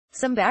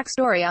Some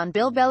backstory on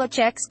Bill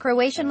Belichick's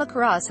Croatian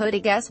lacrosse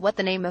hoodie. Guess what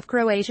the name of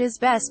Croatia's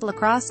best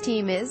lacrosse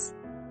team is?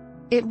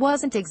 It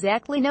wasn't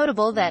exactly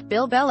notable that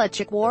Bill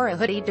Belichick wore a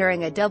hoodie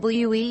during a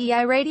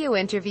WEEI radio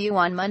interview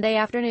on Monday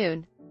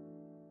afternoon.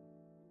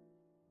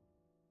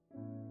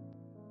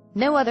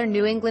 No other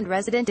New England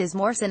resident is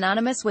more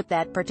synonymous with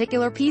that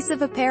particular piece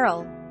of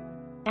apparel.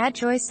 Ad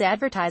choice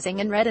advertising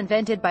in red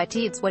invented by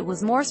Teeds. What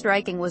was more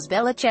striking was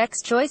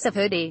Belichick's choice of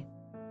hoodie.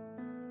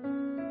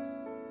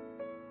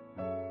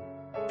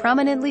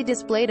 Prominently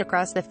displayed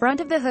across the front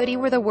of the hoodie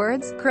were the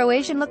words,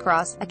 Croatian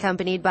lacrosse,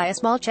 accompanied by a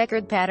small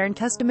checkered pattern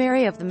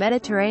customary of the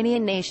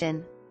Mediterranean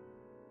nation.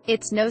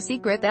 It's no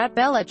secret that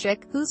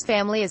Belichick, whose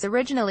family is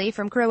originally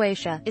from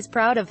Croatia, is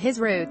proud of his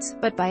roots,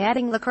 but by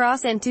adding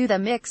lacrosse into the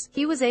mix,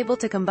 he was able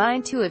to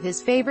combine two of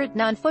his favorite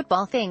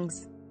non-football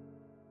things.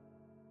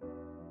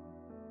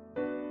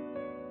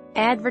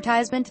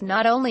 Advertisement.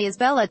 Not only is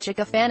Belichick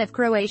a fan of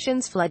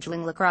Croatia's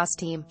fledgling lacrosse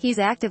team, he's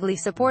actively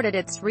supported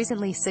its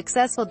recently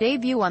successful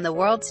debut on the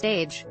world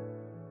stage.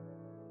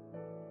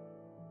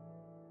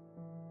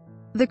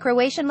 The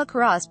Croatian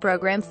lacrosse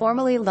program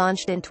formally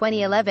launched in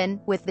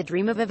 2011, with the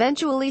dream of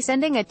eventually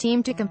sending a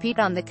team to compete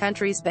on the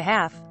country's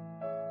behalf.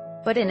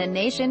 But in a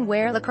nation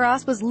where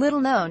lacrosse was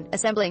little known,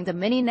 assembling the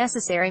many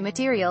necessary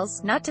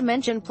materials, not to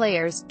mention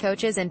players,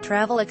 coaches and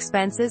travel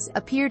expenses,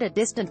 appeared a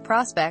distant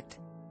prospect.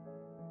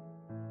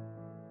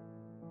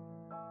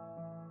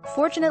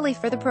 Fortunately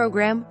for the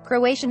program,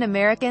 Croatian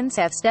Americans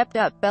have stepped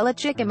up,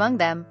 Belichick among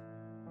them.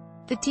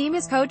 The team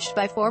is coached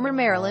by former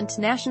Maryland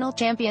national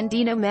champion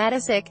Dino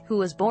Matisic, who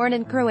was born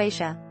in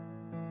Croatia.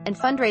 And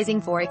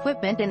fundraising for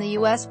equipment in the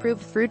U.S.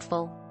 proved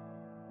fruitful.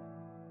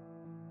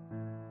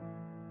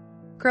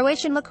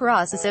 Croatian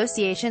Lacrosse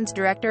Association's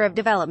Director of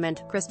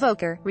Development, Chris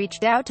Voker,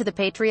 reached out to the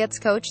Patriots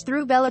coach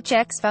through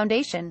Belichick's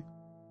foundation.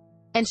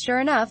 And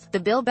sure enough,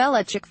 the Bill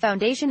Belichick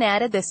Foundation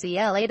added the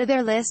CLA to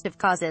their list of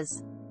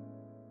causes.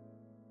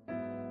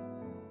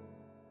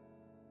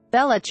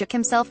 Belichick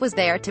himself was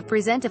there to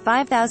present a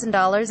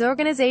 $5,000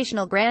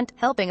 organizational grant,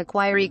 helping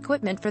acquire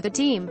equipment for the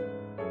team.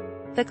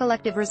 The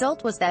collective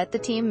result was that the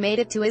team made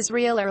it to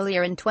Israel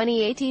earlier in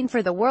 2018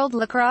 for the World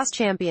Lacrosse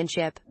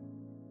Championship.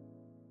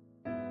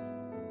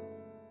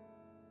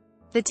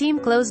 The team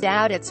closed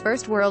out its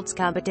first Worlds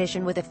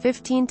competition with a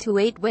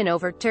 15-8 win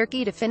over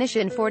Turkey to finish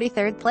in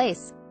 43rd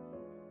place.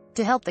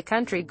 To help the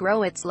country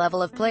grow its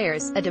level of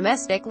players, a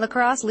domestic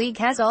lacrosse league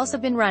has also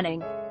been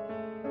running.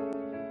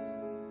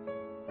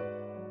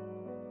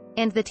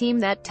 And the team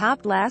that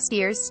topped last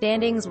year's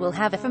standings will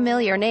have a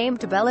familiar name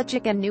to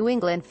Belichick and New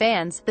England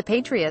fans, the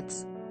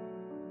Patriots.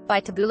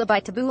 By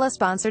Taboola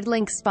sponsored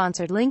links,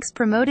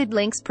 promoted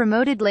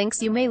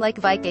links. You may like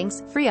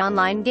Vikings, free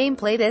online game.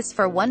 Play this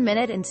for 1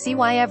 minute and see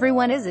why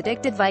everyone is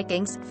addicted.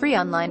 Vikings, free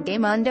online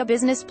game on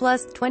Business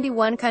Plus,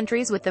 21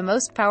 countries with the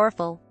most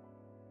powerful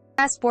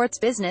Sports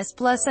Business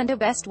Plus and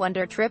Best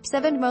Wonder Trip.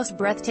 7 most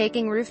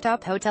breathtaking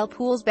rooftop hotel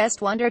pools.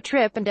 Best Wonder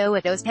Trip and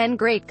those 10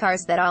 great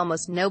cars that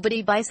almost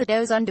nobody buys.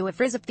 Those undo a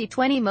Frizz of the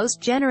 20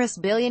 most generous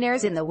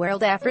billionaires in the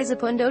world.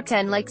 Afrizapundo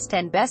 10 likes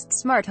 10 best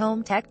smart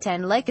home tech.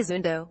 10 like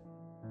Azundo.